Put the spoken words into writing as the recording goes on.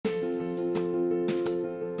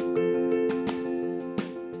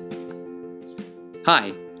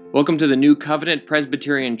Hi, welcome to the New Covenant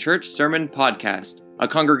Presbyterian Church Sermon Podcast, a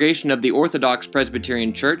congregation of the Orthodox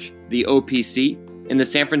Presbyterian Church, the OPC, in the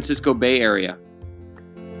San Francisco Bay Area.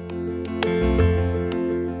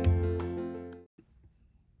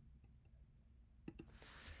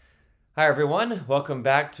 Hi everyone, welcome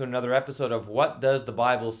back to another episode of What Does the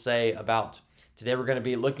Bible Say About? Today we're going to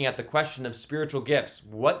be looking at the question of spiritual gifts.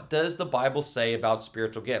 What does the Bible say about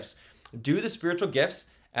spiritual gifts? Do the spiritual gifts,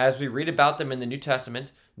 as we read about them in the New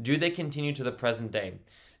Testament, do they continue to the present day?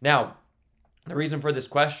 Now, the reason for this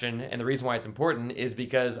question and the reason why it's important is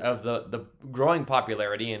because of the growing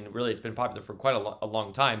popularity, and really it's been popular for quite a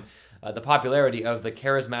long time, the popularity of the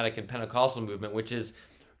charismatic and Pentecostal movement, which is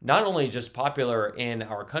not only just popular in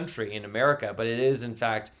our country, in America, but it is in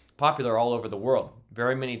fact popular all over the world.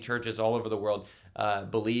 Very many churches all over the world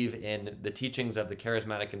believe in the teachings of the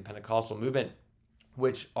charismatic and Pentecostal movement,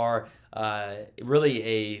 which are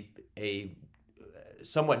really a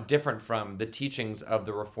somewhat different from the teachings of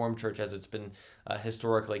the Reformed Church as it's been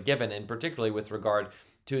historically given, and particularly with regard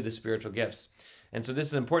to the spiritual gifts. And so this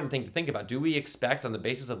is an important thing to think about. Do we expect, on the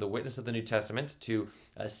basis of the witness of the New Testament, to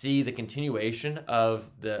see the continuation of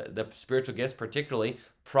the spiritual gifts, particularly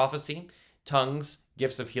prophecy, tongues,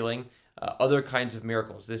 gifts of healing, other kinds of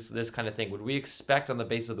miracles, this kind of thing? Would we expect, on the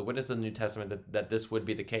basis of the witness of the New Testament, that this would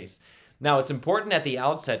be the case? Now, it's important at the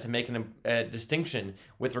outset to make a distinction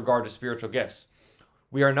with regard to spiritual gifts.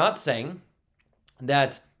 We are not saying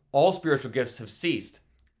that all spiritual gifts have ceased,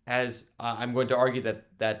 as I'm going to argue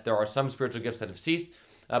that there are some spiritual gifts that have ceased,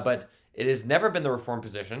 but it has never been the Reformed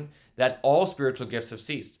position that all spiritual gifts have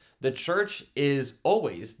ceased. The church is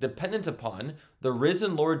always dependent upon the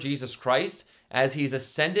risen Lord Jesus Christ as he's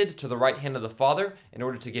ascended to the right hand of the Father in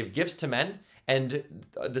order to give gifts to men, and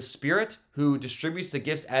the Spirit who distributes the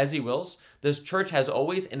gifts as he wills. This church has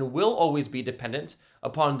always and will always be dependent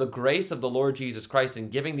upon the grace of the Lord Jesus Christ in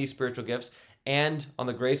giving these spiritual gifts, and on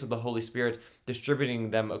the grace of the Holy Spirit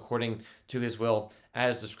distributing them according to his will,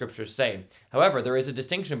 as the scriptures say. However, there is a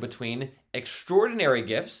distinction between extraordinary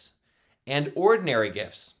gifts and ordinary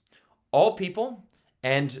gifts. All people,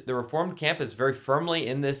 and the Reformed camp is very firmly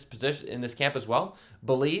in this position, in this camp as well,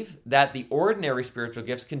 believe that the ordinary spiritual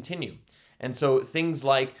gifts continue. And so things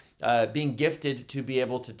like being gifted to be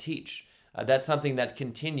able to teach, that's something that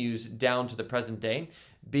continues down to the present day.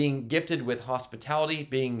 Being gifted with hospitality,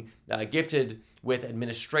 being gifted with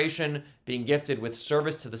administration, being gifted with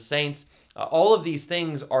service to the saints, all of these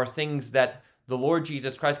things are things that the Lord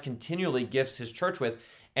Jesus Christ continually gifts his church with,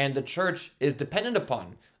 and the church is dependent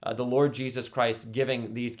upon the Lord Jesus Christ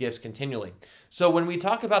giving these gifts continually. So when we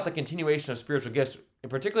talk about the continuation of spiritual gifts,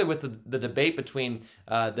 particularly with the debate between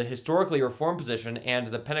the historically Reformed position and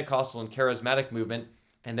the Pentecostal and Charismatic movement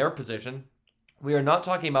and their position, we are not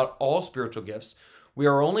talking about all spiritual gifts. We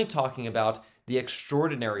are only talking about the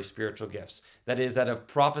extraordinary spiritual gifts. That is, that of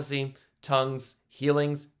prophecy, tongues,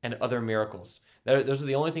 healings, and other miracles. Those are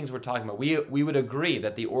the only things we're talking about. We would agree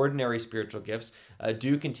that the ordinary spiritual gifts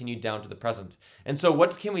do continue down to the present. And so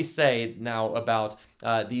what can we say now about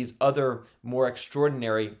these other more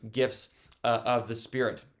extraordinary gifts of the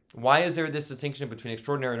Spirit? Why is there this distinction between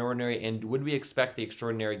extraordinary and ordinary, and would we expect the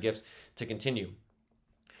extraordinary gifts to continue?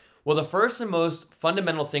 Well, the first and most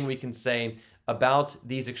fundamental thing we can say about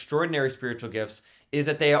these extraordinary spiritual gifts is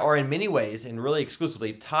that they are in many ways, and really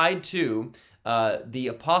exclusively, tied to the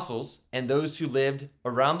apostles and those who lived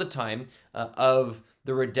around the time of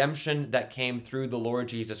the redemption that came through the Lord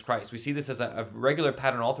Jesus Christ. We see this as a regular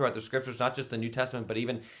pattern all throughout the scriptures, not just the New Testament, but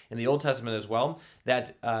even in the Old Testament as well,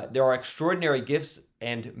 that there are extraordinary gifts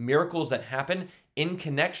and miracles that happen in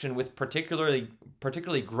connection with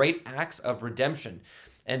particularly great acts of redemption.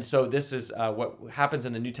 And so this is what happens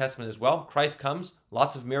in the New Testament as well. Christ comes,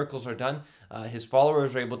 lots of miracles are done. His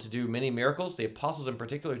followers are able to do many miracles. The apostles in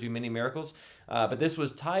particular do many miracles. But this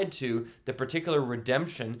was tied to the particular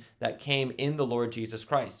redemption that came in the Lord Jesus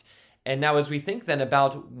Christ. And now as we think then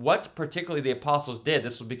about what particularly the apostles did,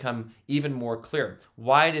 this will become even more clear.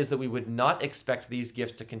 Why it is that we would not expect these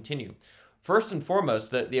gifts to continue. First and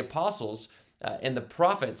foremost, the apostles and the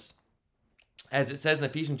prophets, as it says in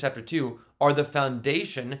Ephesians chapter 2, are the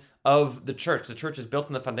foundation of the church. The church is built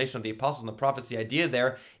on the foundation of the apostles and the prophets. The idea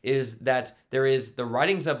there is that there is the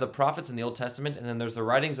writings of the prophets in the Old Testament, and then there's the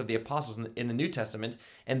writings of the apostles in the New Testament,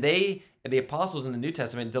 and the apostles in the New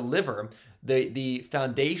Testament deliver the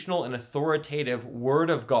foundational and authoritative word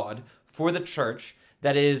of God for the church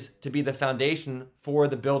that is to be the foundation for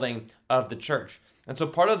the building of the church. And so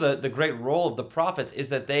part of the great role of the prophets is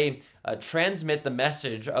that they transmit the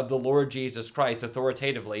message of the Lord Jesus Christ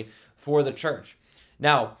authoritatively for the church.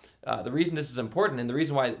 Now, the reason this is important and the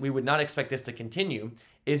reason why we would not expect this to continue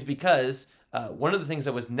is because one of the things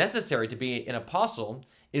that was necessary to be an apostle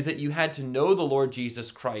is that you had to know the Lord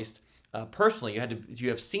Jesus Christ personally. You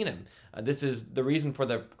have seen him. This is the reason for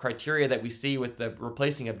the criteria that we see with the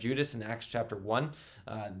replacing of Judas in Acts chapter 1.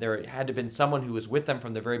 There had to have been someone who was with them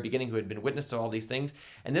from the very beginning, who had been witness to all these things.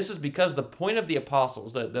 And this was because the point of the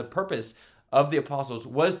apostles, the purpose of the apostles,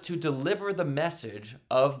 was to deliver the message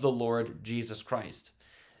of the Lord Jesus Christ.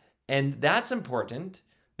 And that's important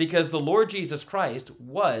because the Lord Jesus Christ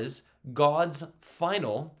was God's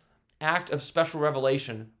final act of special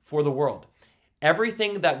revelation for the world.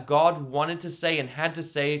 Everything that God wanted to say and had to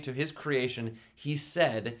say to his creation, he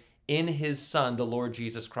said in his Son, the Lord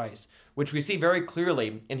Jesus Christ, which we see very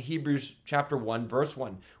clearly in Hebrews chapter 1, verse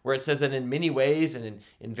 1, where it says that in many ways and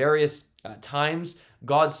in various times,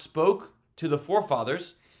 God spoke to the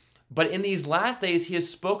forefathers, but in these last days, he has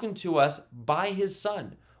spoken to us by his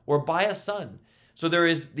Son, or by a Son. So there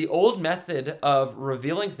is the old method of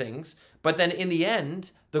revealing things, but then in the end,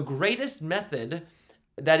 the greatest method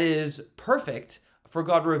that is perfect for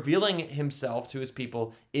God revealing himself to his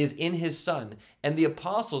people is in his Son. And the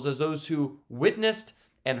apostles, as those who witnessed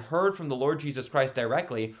and heard from the Lord Jesus Christ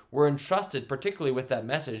directly, were entrusted particularly with that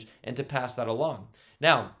message and to pass that along.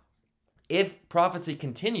 Now, if prophecy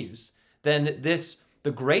continues, then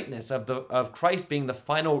the greatness of Christ being the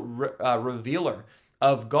final revealer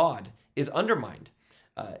of God is undermined.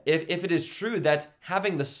 If it is true that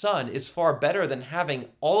having the Son is far better than having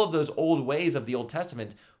all of those old ways of the Old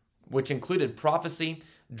Testament, which included prophecy,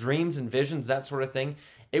 dreams and visions, that sort of thing,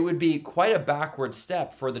 it would be quite a backward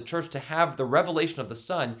step for the church to have the revelation of the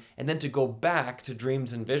Son and then to go back to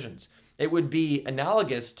dreams and visions. It would be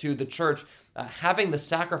analogous to the church having the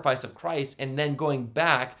sacrifice of Christ and then going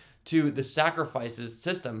back to the sacrifices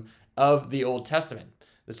system of the Old Testament.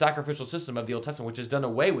 The sacrificial system of the Old Testament, which is done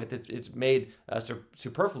away with, it's made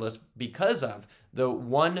superfluous because of the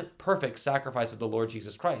one perfect sacrifice of the Lord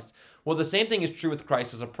Jesus Christ. Well, the same thing is true with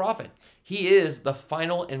Christ as a prophet. He is the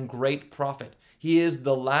final and great prophet. He is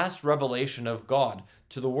the last revelation of God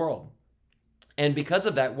to the world. And because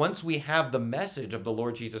of that, once we have the message of the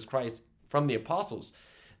Lord Jesus Christ from the apostles,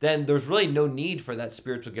 then there's really no need for that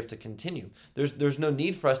spiritual gift to continue. There's no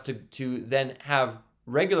need for us to then have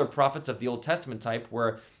regular prophets of the Old Testament type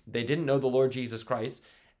where they didn't know the Lord Jesus Christ,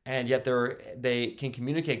 and yet they can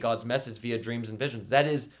communicate God's message via dreams and visions. That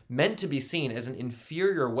is meant to be seen as an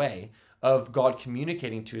inferior way of God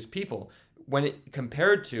communicating to his people when it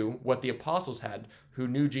compared to what the apostles had, who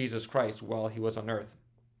knew Jesus Christ while he was on earth.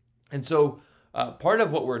 And so part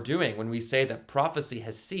of what we're doing when we say that prophecy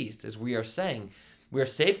has ceased is we are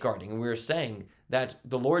safeguarding, and we are saying that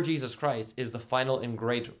the Lord Jesus Christ is the final and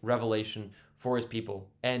great revelation for his people.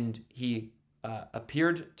 And he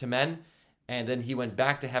appeared to men, and then he went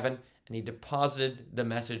back to heaven, and he deposited the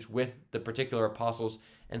message with the particular apostles.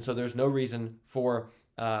 And so there's no reason for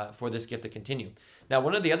this gift to continue. Now,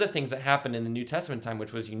 one of the other things that happened in the New Testament time,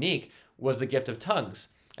 which was unique, was the gift of tongues.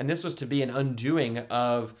 And this was to be an undoing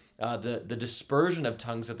of the dispersion of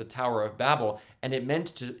tongues at the Tower of Babel. And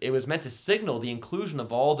it was meant to signal the inclusion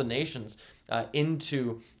of all the nations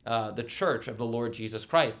into the church of the Lord Jesus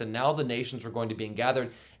Christ. And now the nations were going to be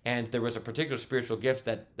gathered, and there was a particular spiritual gift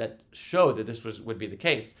that showed that this would be the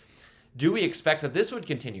case. Do we expect that this would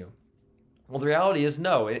continue? Well, the reality is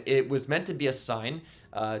no. It was meant to be a sign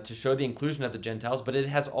to show the inclusion of the Gentiles, but it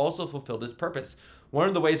has also fulfilled its purpose. One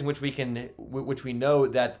of the ways in which we know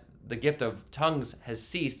that the gift of tongues has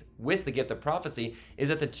ceased with the gift of prophecy is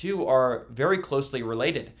that the two are very closely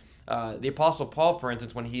related. The Apostle Paul, for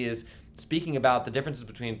instance, when he is speaking about the differences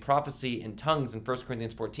between prophecy and tongues in 1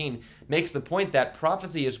 Corinthians 14, makes the point that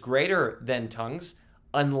prophecy is greater than tongues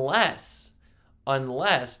unless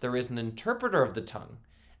there is an interpreter of the tongue,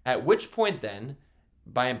 at which point then,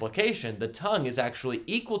 by implication, the tongue is actually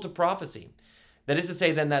equal to prophecy. That is to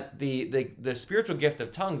say then that the spiritual gift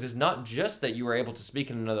of tongues is not just that you are able to speak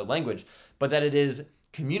in another language, but that it is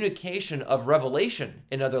communication of revelation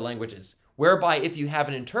in other languages, whereby if you have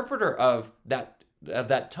an interpreter of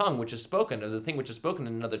that tongue which is spoken, or the thing which is spoken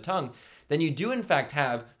in another tongue, then you do in fact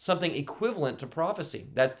have something equivalent to prophecy.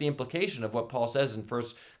 That's the implication of what Paul says in 1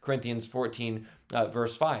 Corinthians 14,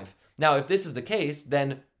 verse 5. Now, if this is the case,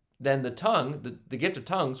 then the tongue, the gift of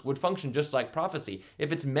tongues, would function just like prophecy.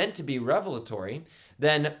 If it's meant to be revelatory,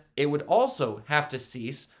 then it would also have to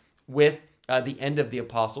cease with the end of the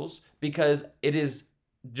apostles, because it is,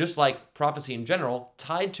 just like prophecy in general,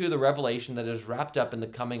 tied to the revelation that is wrapped up in the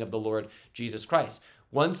coming of the Lord Jesus Christ.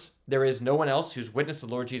 Once there is no one else who's witnessed the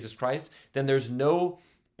Lord Jesus Christ, then there's no,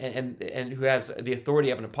 and who has the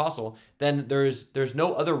authority of an apostle, then there's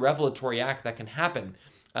no other revelatory act that can happen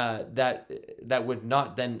that would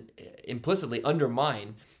not then implicitly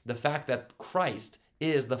undermine the fact that Christ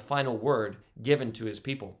is the final word given to his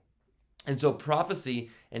people. And so prophecy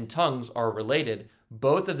and tongues are related.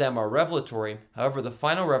 Both of them are revelatory. However, the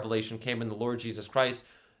final revelation came in the Lord Jesus Christ.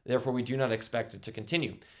 Therefore, we do not expect it to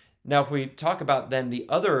continue. Now, if we talk about then the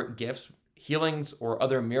other gifts, healings or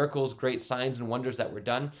other miracles, great signs and wonders that were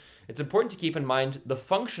done, it's important to keep in mind the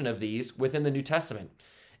function of these within the New Testament,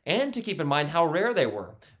 and to keep in mind how rare they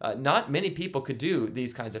were. Not many people could do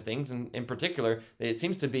these kinds of things, and in particular, it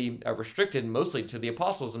seems to be restricted mostly to the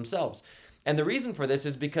apostles themselves. And the reason for this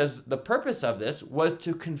is because the purpose of this was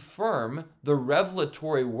to confirm the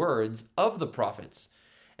revelatory words of the prophets.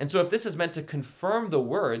 And so if this is meant to confirm the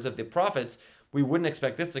words of the prophets, we wouldn't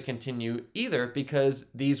expect this to continue either, because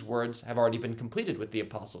these words have already been completed with the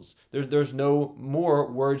apostles. There's no more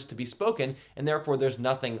words to be spoken, and therefore there's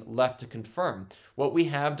nothing left to confirm. What we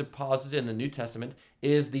have deposited in the New Testament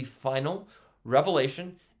is the final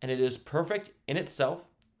revelation, and it is perfect in itself.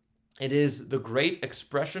 It is the great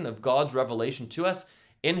expression of God's revelation to us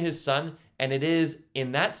in his Son, and it is,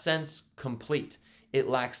 in that sense, complete. It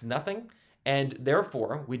lacks nothing, and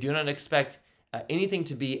therefore we do not expect anything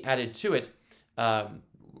to be added to it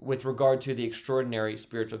with regard to the extraordinary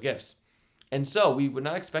spiritual gifts. And so we would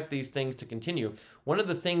not expect these things to continue. One of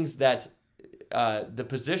the things that the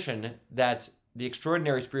position that the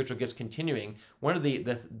extraordinary spiritual gifts continuing, one of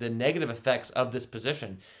the negative effects of this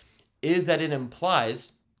position is that it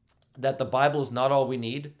implies that the Bible is not all we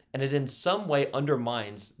need, and it in some way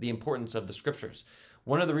undermines the importance of the Scriptures.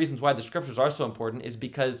 One of the reasons why the Scriptures are so important is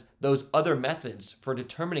because those other methods for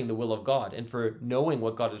determining the will of God and for knowing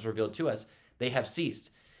what God has revealed to us, they have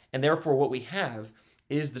ceased. And therefore what we have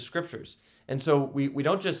is the Scriptures. And so we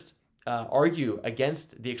don't just argue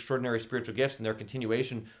against the extraordinary spiritual gifts and their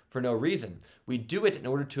continuation for no reason. We do it in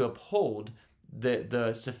order to uphold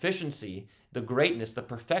the sufficiency, the greatness, the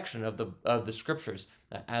perfection of the Scriptures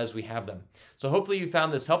as we have them. So hopefully you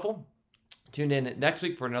found this helpful. Tune in next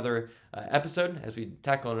week for another episode as we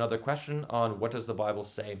tackle another question on what does the Bible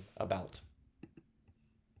say about.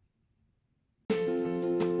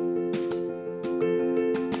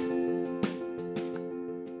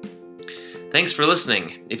 Thanks for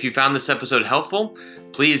listening. If you found this episode helpful,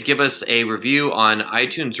 please give us a review on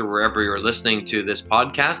iTunes or wherever you're listening to this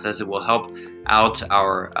podcast, as it will help out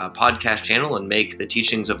our podcast channel and make the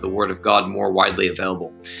teachings of the Word of God more widely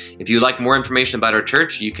available. If you'd like more information about our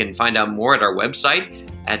church, you can find out more at our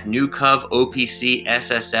website at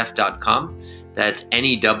newcovopcssf.com. That's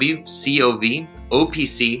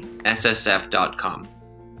NEWCOVOPCSSF.com.